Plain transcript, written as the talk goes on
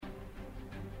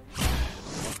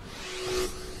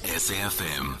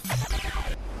SAFM.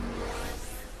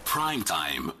 Prime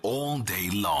time all day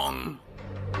long.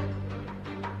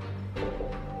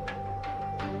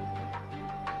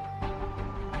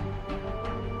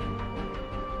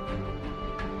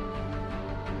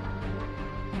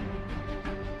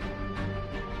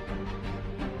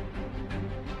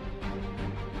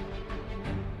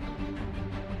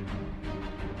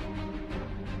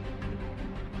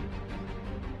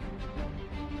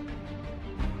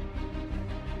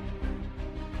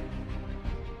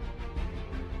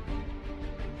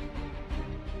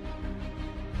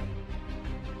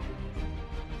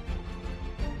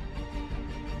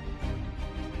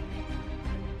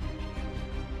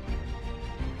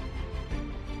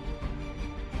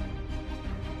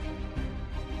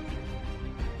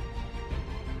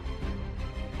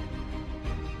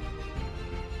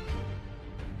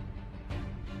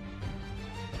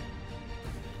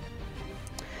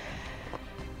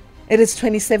 It is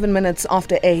 27 minutes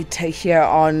after 8 here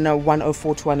on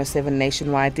 104 to 107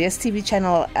 nationwide. DSTV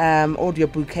channel Audio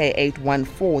Bouquet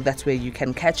 814. That's where you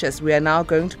can catch us. We are now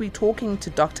going to be talking to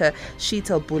Dr.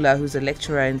 Sheetal Bhoola, who's a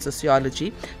lecturer in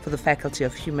Sociology for the Faculty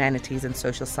of Humanities and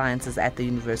Social Sciences at the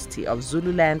University of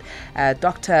Zululand.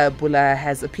 Dr. Bhoola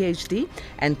has a PhD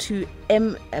and two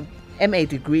MA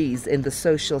degrees in the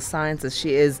social sciences.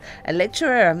 She is a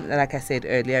lecturer, like I said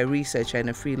earlier, a researcher and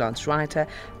a freelance writer.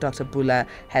 Dr. Bhoola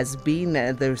has been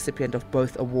the recipient of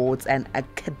both awards and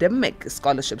academic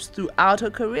scholarships throughout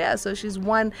her career. So she's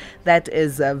one that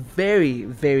is very,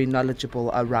 very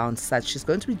knowledgeable around such. She's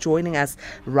going to be joining us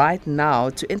right now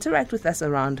to interact with us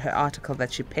around her article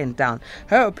that she penned down,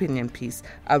 her opinion piece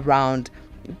around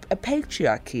a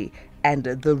patriarchy and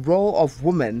the role of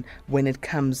women when it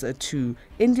comes to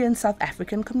Indian South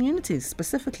African communities,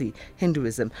 specifically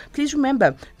Hinduism. Please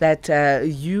remember that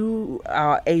you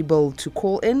are able to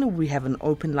call in. We have an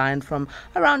open line from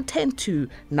around 10 to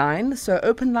 9. So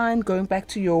open line, going back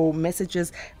to your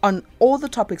messages on all the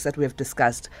topics that we have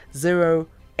discussed,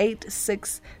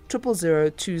 086 000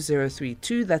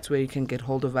 2032. That's where you can get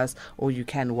hold of us, or you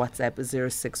can WhatsApp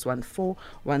 0614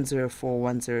 104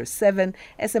 107.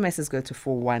 SMSs go to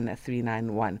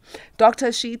 41391. Dr.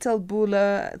 Sheetal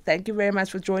Bhoola, thank you very much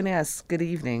for joining us. Good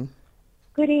evening.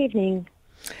 Good evening.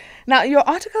 Now, your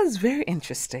article is very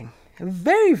interesting.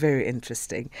 Very, very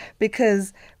interesting,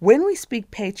 because when we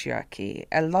speak patriarchy,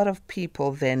 a lot of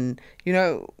people then,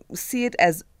 see it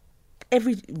as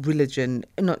every religion,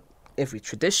 not every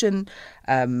tradition,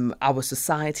 our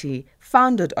society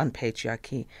founded on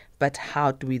patriarchy, but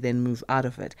how do we then move out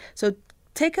of it? So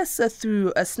take us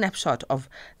through a snapshot of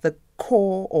the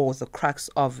core or the crux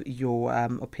of your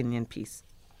opinion piece.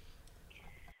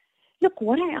 Look,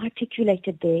 what I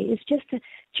articulated there is just a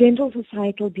general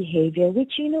societal behavior,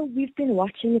 which, we've been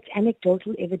watching. It's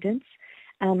anecdotal evidence,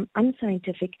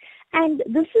 unscientific. And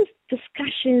this is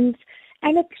discussions,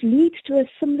 and it leads to a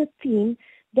similar theme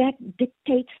that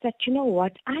dictates that,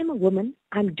 I'm a woman,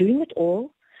 I'm doing it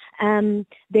all. And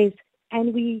the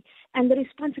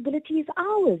responsibility is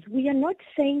ours. We are not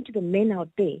saying to the men out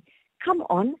there, come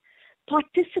on,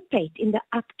 participate in the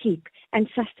upkeep and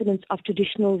sustenance of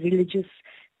traditional religious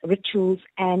rituals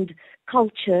and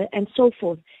culture and so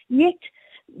forth. Yet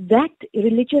that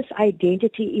religious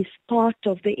identity is part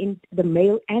of the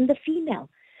male and the female.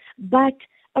 But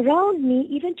around me,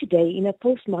 even today, in a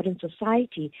postmodern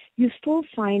society, you still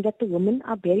find that the women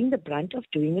are bearing the brunt of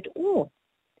doing it all.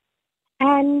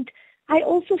 And I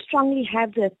also strongly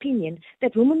have the opinion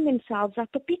that women themselves are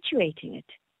perpetuating it,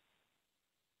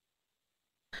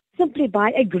 simply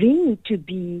by agreeing to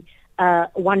be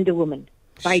Wonder Woman,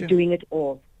 by doing it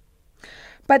all.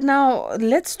 But now,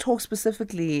 let's talk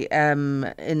specifically in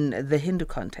the Hindu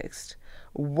context.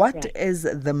 What is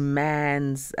the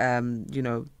man's,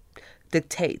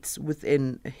 dictates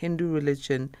within Hindu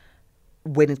religion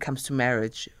when it comes to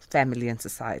marriage, family and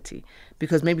society?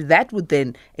 Because maybe that would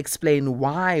then explain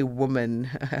why women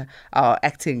are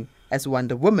acting as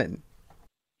Wonder Woman.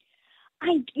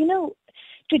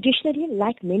 Traditionally,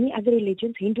 like many other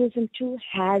religions, Hinduism too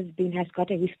has got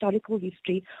a historical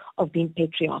history of being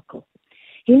patriarchal.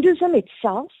 Hinduism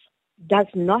itself does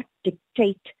not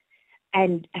dictate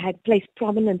and had placed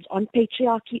prominence on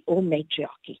patriarchy or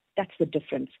matriarchy. That's the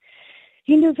difference.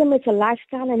 Hinduism is a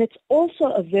lifestyle, and it's also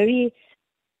a very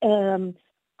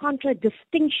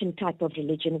contradistinction type of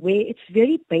religion where it's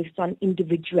very based on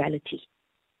individuality.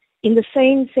 In the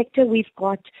same sector, we've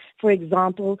got, for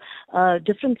example,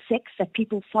 different sects that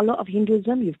people follow of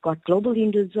Hinduism. You've got global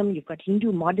Hinduism, you've got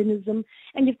Hindu modernism,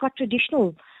 and you've got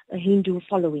traditional Hindu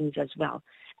followings as well.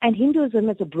 And Hinduism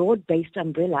as a broad-based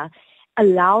umbrella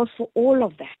allows for all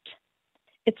of that.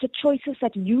 It's the choices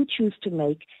that you choose to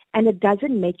make, and it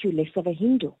doesn't make you less of a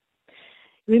Hindu.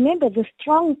 Remember, the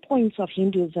strong points of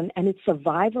Hinduism and its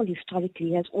survival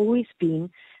historically has always been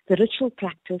the ritual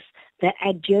practice, the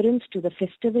adherence to the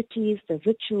festivities, the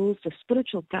rituals, the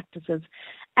spiritual practices,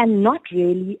 and not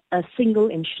really a single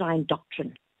enshrined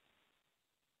doctrine.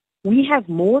 We have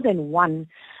more than one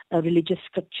religious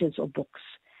scriptures or books,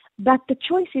 but the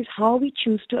choice is how we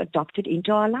choose to adopt it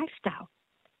into our lifestyle.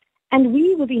 And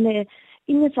we within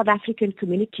the South African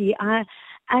community are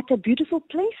at a beautiful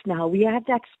place now. We have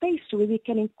that space where we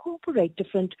can incorporate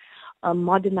different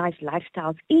modernized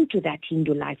lifestyles into that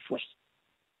Hindu lifeway.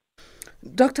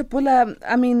 Dr. Bhoola,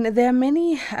 I mean, there are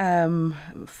many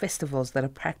festivals that are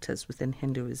practiced within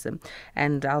Hinduism,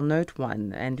 and I'll note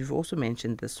one, and you've also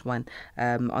mentioned this one,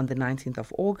 on the 19th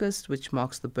of August, which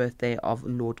marks the birthday of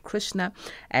Lord Krishna,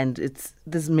 and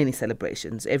there's many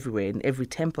celebrations everywhere in every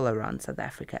temple around South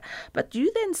Africa. But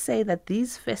you then say that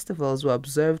these festivals were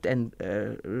observed and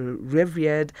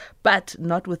revered, but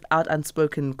not without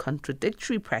unspoken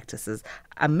contradictory practices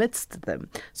amidst them.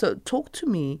 So talk to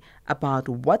me about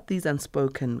what these unspoken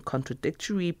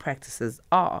contradictory practices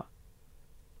are.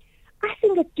 I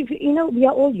think that, we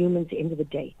are all humans at the end of the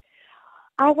day.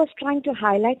 I was trying to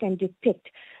highlight and depict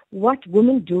what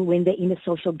women do when they're in a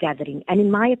social gathering. And in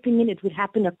my opinion, it would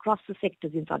happen across the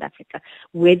sectors in South Africa,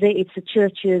 whether it's the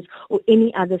churches or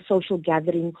any other social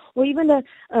gathering or even a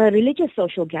religious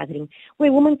social gathering,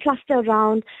 where women cluster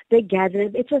around, they gather.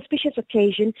 It's an auspicious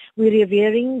occasion. We're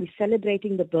revering, we're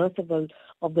celebrating the birth of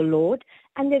the Lord.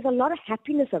 And there's a lot of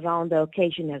happiness around the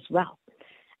occasion as well.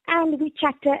 And we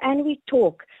chatter and we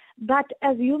talk. But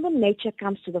as human nature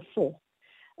comes to the fore,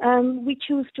 we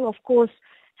choose to, of course,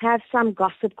 have some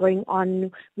gossip going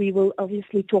on. We will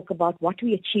obviously talk about what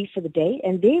we achieved for the day,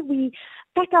 and there we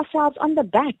pat ourselves on the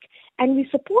back and we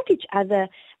support each other,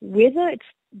 whether it's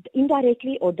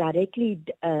indirectly or directly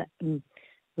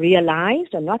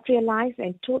realized or not realized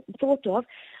and thought of.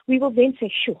 We will then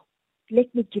say, sure,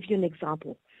 let me give you an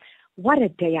example. What a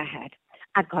day I had.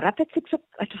 I got up at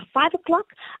 5 o'clock.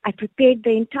 I prepared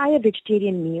the entire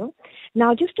vegetarian meal.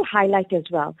 Now, just to highlight as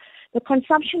well, the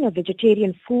consumption of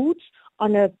vegetarian foods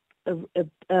on a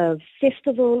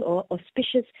festival or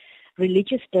auspicious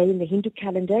religious day in the Hindu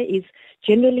calendar is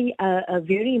generally a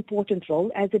very important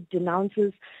role, as it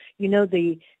denounces,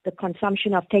 the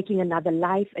consumption of taking another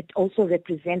life. It also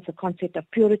represents a concept of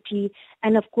purity.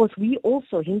 And of course, we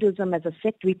also, Hinduism as a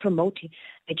sect, we promote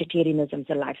vegetarianism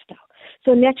as a lifestyle.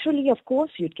 So naturally, of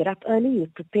course, you'd get up early,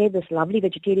 you'd prepare this lovely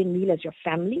vegetarian meal as your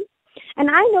family.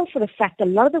 And I know for a fact a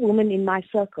lot of the women in my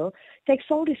circle take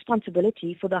sole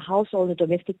responsibility for the household and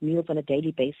domestic meals on a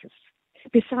daily basis,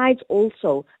 besides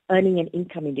also earning an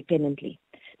income independently.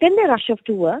 Then they rush off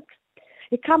to work.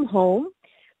 They come home.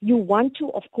 You want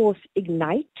to, of course,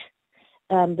 ignite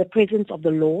the presence of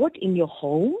the Lord in your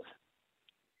home.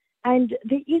 And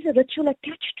there is a ritual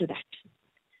attached to that.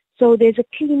 So there's a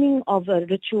cleaning of a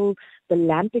ritual, the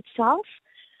lamp itself.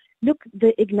 Look,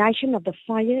 the ignition of the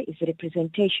fire is a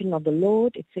representation of the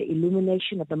Lord. It's the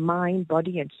illumination of the mind,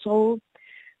 body, and soul.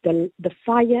 The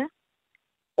fire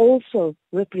also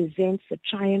represents the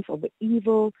triumph over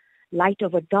evil, light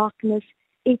over darkness.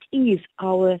 It is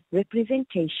our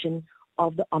representation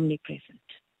of the omnipresent.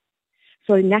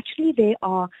 So naturally, there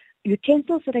are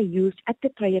utensils that are used at the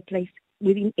prayer place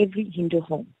within every Hindu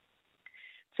home.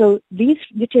 So these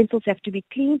utensils have to be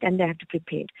cleaned and they have to be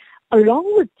prepared.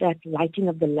 Along with that lighting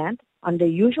of the lamp, under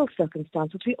usual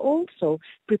circumstances, we also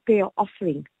prepare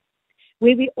offering,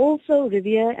 where we also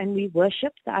revere and we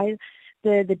worship the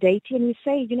deity, and we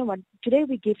say, you know what, today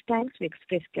we give thanks, we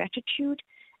express gratitude,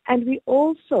 and we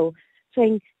also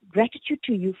saying gratitude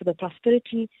to you for the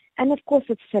prosperity, and of course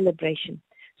it's celebration.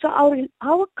 So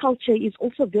our culture is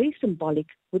also very symbolic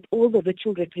with all the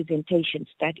ritual representations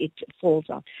that it falls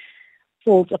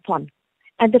upon.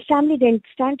 And the family then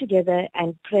stand together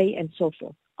and pray and so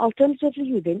forth. Alternatively,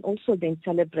 you then also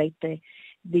celebrate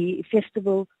the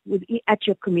festival at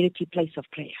your community place of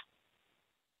prayer.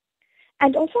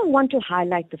 And also I want to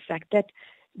highlight the fact that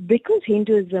because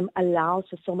Hinduism allows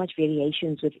for so much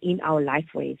variations within our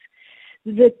lifeways,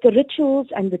 the rituals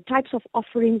and the types of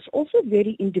offerings also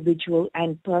very individual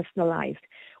and personalized.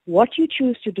 What you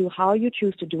choose to do, how you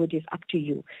choose to do it is up to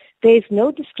you. There is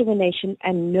no discrimination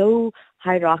and no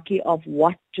hierarchy of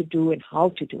what to do and how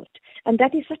to do it. And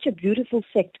that is such a beautiful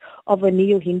sect of a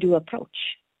neo-Hindu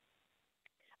approach.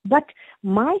 But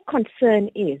my concern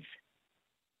is,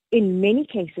 in many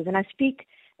cases, and I speak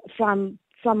from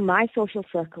my social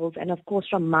circles and of course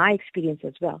from my experience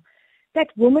as well, that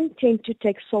women tend to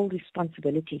take sole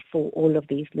responsibility for all of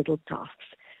these little tasks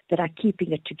that are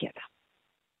keeping it together.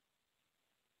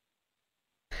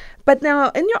 But now,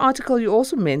 in your article, you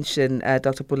also mention,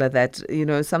 Dr. Bhoola,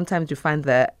 that, sometimes you find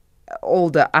the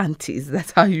older aunties,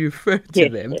 that's how you refer to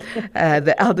Yes. them,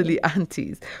 the elderly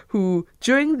aunties, who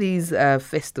during these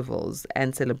festivals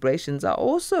and celebrations are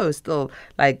also still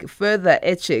like further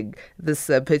etching this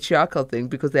patriarchal thing,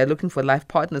 because they're looking for life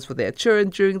partners for their children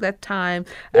during that time.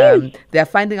 Yes. They're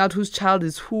finding out whose child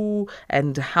is who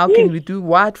and how Yes. can we do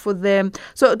what for them.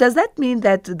 So does that mean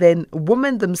that then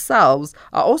women themselves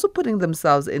are also putting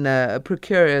themselves in a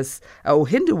precarious, or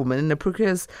Hindu women in a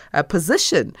precarious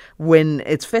position when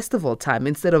it's festival time,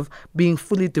 instead of being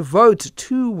fully devoted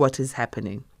to what is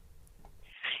happening?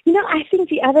 I think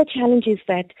the other challenge is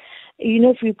that,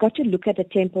 if we've got to look at the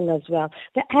temple as well,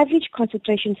 the average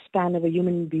concentration span of a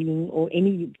human being, or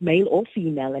any male or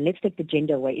female, and let's take the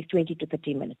gender away, is 20 to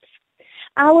 30 minutes.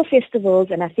 Our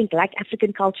festivals, and I think like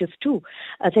African cultures too,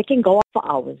 they can go on for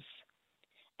hours.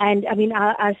 And I mean,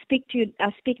 I speak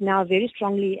now very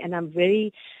strongly, and I'm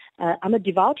a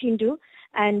devout Hindu,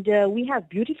 and we have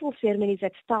beautiful ceremonies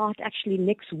that start actually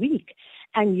next week.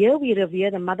 And here we revere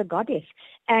the Mother Goddess.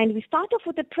 And we start off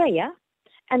with a prayer,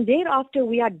 and thereafter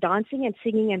we are dancing and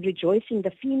singing and rejoicing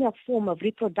the female form of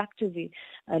reproductive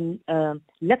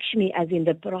Lakshmi, as in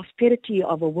the prosperity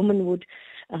of a womanhood,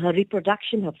 her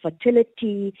reproduction, her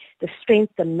fertility, the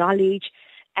strength, the knowledge.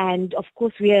 And of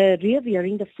course, we are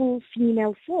revering the full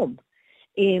female form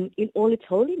in all its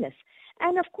holiness.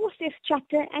 And of course, there's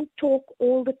chatter and talk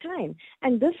all the time.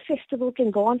 And this festival can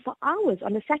go on for hours.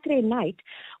 On a Saturday night,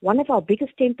 one of our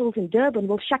biggest temples in Durban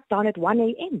will shut down at 1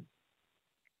 a.m.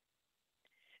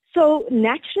 So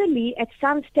naturally, at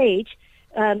some stage,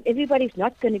 everybody's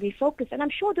not going to be focused. And I'm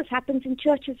sure this happens in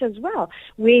churches as well,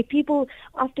 where people,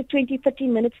 after 20, 30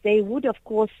 minutes, they would, of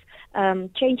course,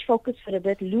 change focus for a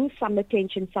bit, lose some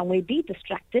attention somewhere, be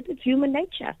distracted. It's human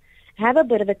nature. Have a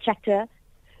bit of a chatter.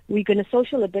 We're going to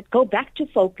social a bit, go back to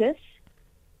focus.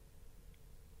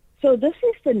 So this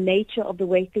is the nature of the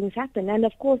way things happen. And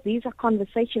of course, these are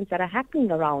conversations that are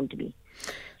happening around me.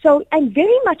 So, and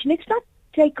very much, let's not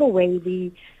take away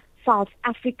the South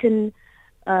African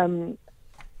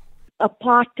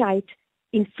apartheid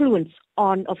influence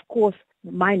on, of course,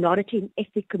 minority and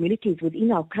ethnic communities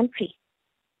within our country.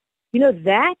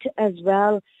 That as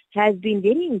well has been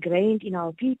very ingrained in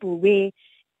our people, where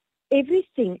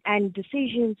everything and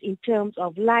decisions in terms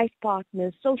of life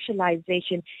partners,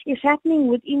 socialization is happening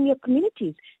within your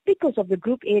communities because of the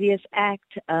Group Areas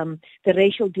Act, the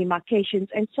racial demarcations,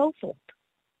 and so forth.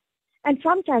 And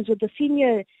sometimes with the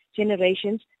senior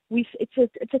generations,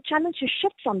 it's a challenge to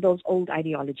shift from those old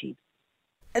ideologies.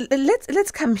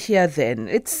 Let's come here then.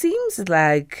 It seems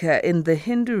like in the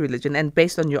Hindu religion, and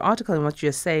based on your article and what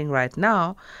you're saying right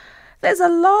now, there's a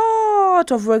lot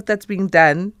of work that's being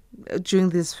done during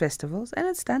these festivals, and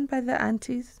it's done by the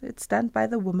aunties, it's done by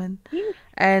the women. Yes.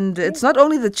 And it's not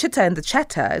only the chitter and the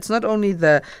chatter, it's not only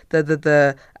the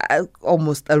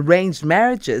almost arranged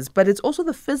marriages, but it's also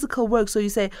the physical work. So you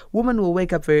say women will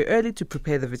wake up very early to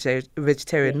prepare the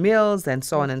vegetarian meals and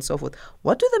so on and so forth.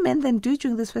 What do the men then do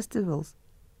during these festivals?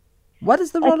 What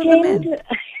is the role of the men?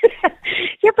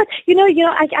 Yeah, but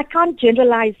I can't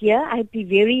generalize here. I'd be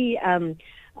very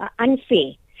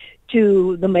unfair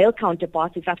to the male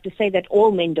counterparts if I have to say that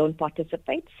all men don't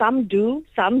participate. Some do,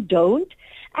 some don't.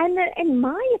 And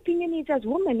my opinion is, as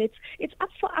women, it's up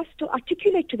for us to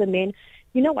articulate to the men,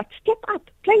 step up,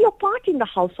 play your part in the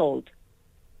household.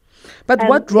 But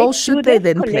what role should they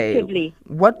then play? Collectively.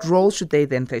 What role should they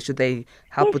then play? Should they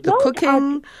help with the no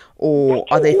cooking, or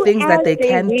are there things that they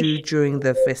can do during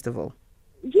the festival?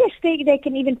 Yes, they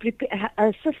can even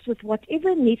assist with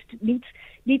whatever needs to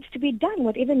be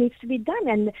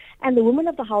done, and the woman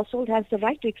of the household has the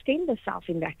right to extend herself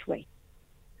in that way.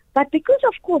 But because,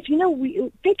 of course,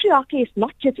 patriarchy is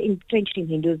not just entrenched in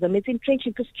Hinduism, it's entrenched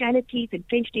in Christianity, it's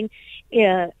entrenched in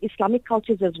Islamic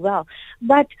cultures as well.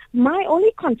 But my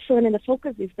only concern and the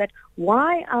focus is that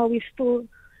why are we still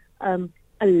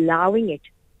allowing it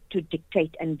to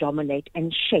dictate and dominate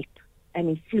and shape and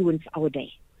influence our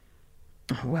day?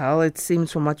 Well, it seems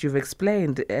from what you've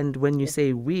explained, and when you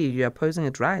say we, you're posing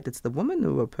it right. It's the women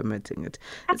who are permitting it.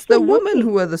 It's Absolutely. the women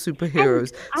who are the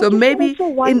superheroes. And so maybe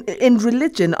in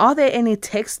religion, are there any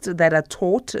texts that are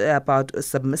taught about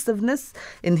submissiveness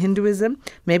in Hinduism?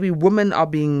 Maybe women are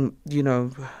being,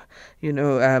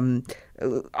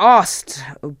 asked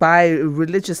by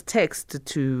religious text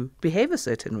to behave a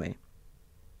certain way.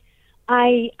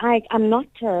 I'm not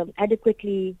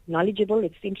adequately knowledgeable,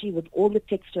 essentially, with all the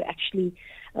texts to actually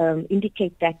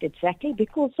indicate that exactly,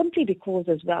 simply because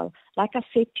as well, like I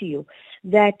said to you,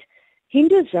 that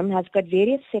Hinduism has got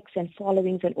various sects and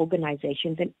followings and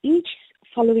organizations, and each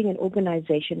following and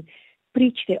organization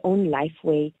preach their own life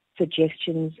way,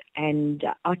 suggestions and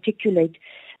articulate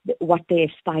what they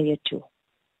aspire to.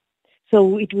 So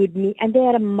it would mean, and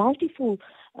there are multiple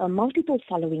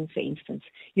followings, for instance.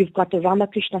 You've got the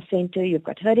Ramakrishna Center, you've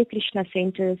got Hare Krishna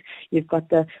centers, you've got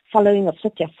the following of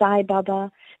Satya Sai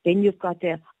Baba, then you've got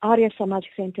the Arya Samaj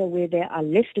Center where they are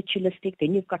less ritualistic,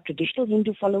 then you've got traditional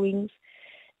Hindu followings,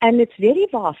 and it's very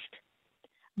vast.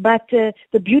 But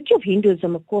the beauty of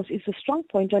Hinduism, of course, is a strong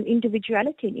point on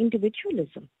individuality and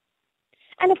individualism.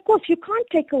 And of course, you can't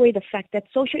take away the fact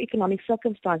that socioeconomic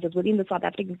circumstances within the South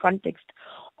African context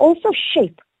also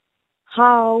shape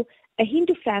how a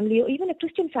Hindu family, or even a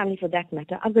Christian family for that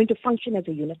matter, are going to function as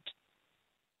a unit.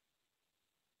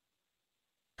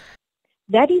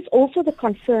 That is also the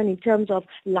concern in terms of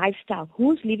lifestyle.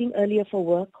 Who's leaving earlier for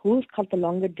work? Who's got the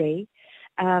longer day?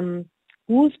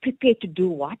 Who's prepared to do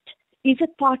what? Is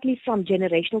it partly from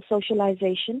generational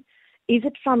socialization? Is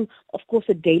it from, of course,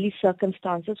 the daily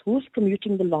circumstances? Who's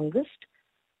commuting the longest?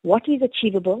 What is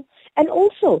achievable? And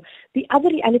also, the other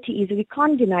reality is we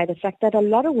can't deny the fact that a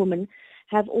lot of women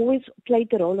have always played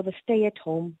the role of a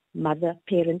stay-at-home mother,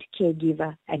 parent,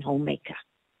 caregiver, and homemaker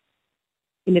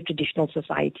in a traditional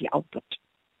society output.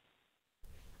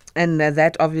 And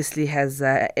that obviously has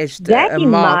edged a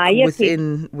mark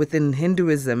within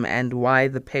Hinduism and why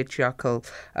the patriarchal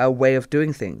way of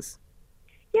doing things.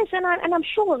 Yes, and I'm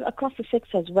sure across the sects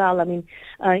as well. I mean,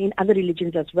 in other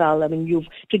religions as well. I mean, you've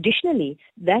traditionally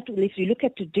if you look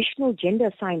at traditional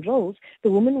gender-assigned roles,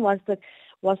 the woman was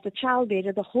the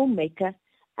childbearer, the homemaker,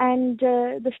 and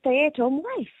the stay-at-home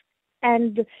wife.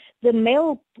 And the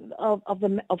male,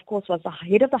 of course, was the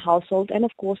head of the household, and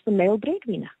of course, the male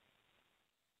breadwinner.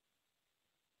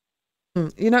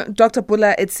 Dr.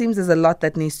 Bhoola, it seems there's a lot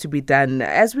that needs to be done.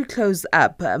 As we close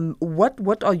up,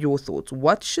 what are your thoughts?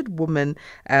 What should women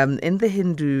in the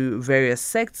Hindu various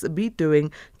sects be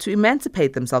doing to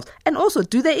emancipate themselves? And also,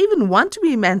 do they even want to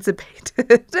be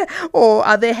emancipated? Or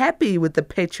are they happy with the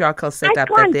patriarchal setup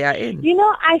that they are in?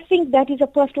 I think that is a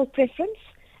personal preference.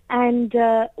 And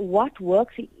what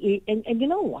works, and you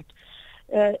know what?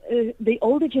 The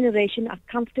older generation are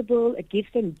comfortable. It gives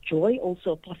them joy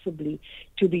also possibly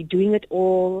to be doing it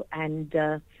all. And,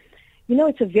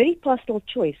 it's a very personal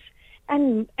choice.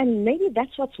 And maybe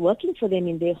that's what's working for them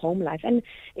in their home life. And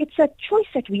it's a choice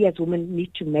that we as women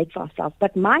need to make for ourselves.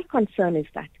 But my concern is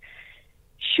that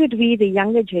should we, the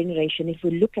younger generation, if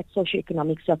we look at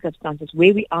socioeconomic circumstances,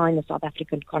 where we are in the South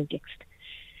African context,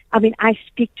 I mean, I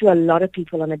speak to a lot of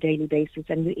people on a daily basis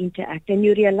and we interact, and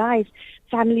you realize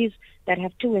families that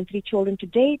have 2 and 3 children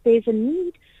today, there's a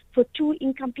need for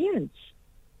 2-income parents.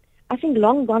 I think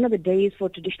long gone are the days for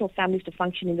traditional families to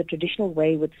function in the traditional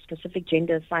way with specific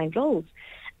gender-assigned roles.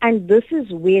 And this is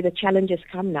where the challenges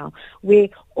come now, where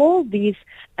all these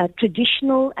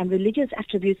traditional and religious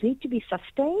attributes need to be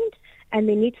sustained, and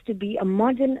there needs to be a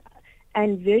modern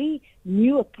and very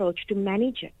new approach to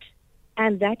manage it.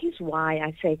 And that is why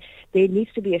I say there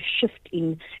needs to be a shift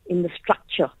in the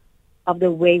structure of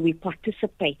the way we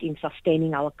participate in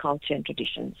sustaining our culture and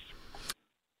traditions.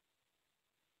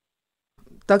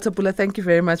 Dr. Bhoola, thank you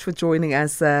very much for joining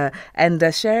us and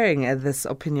sharing this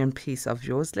opinion piece of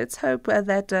yours. Let's hope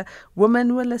that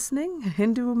women were listening,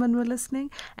 Hindu women were listening,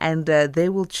 and they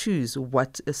will choose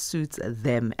what suits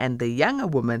them. And the younger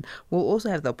woman will also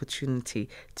have the opportunity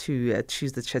to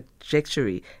choose the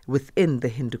trajectory within the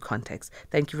Hindu context.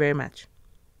 Thank you very much.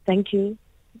 Thank you.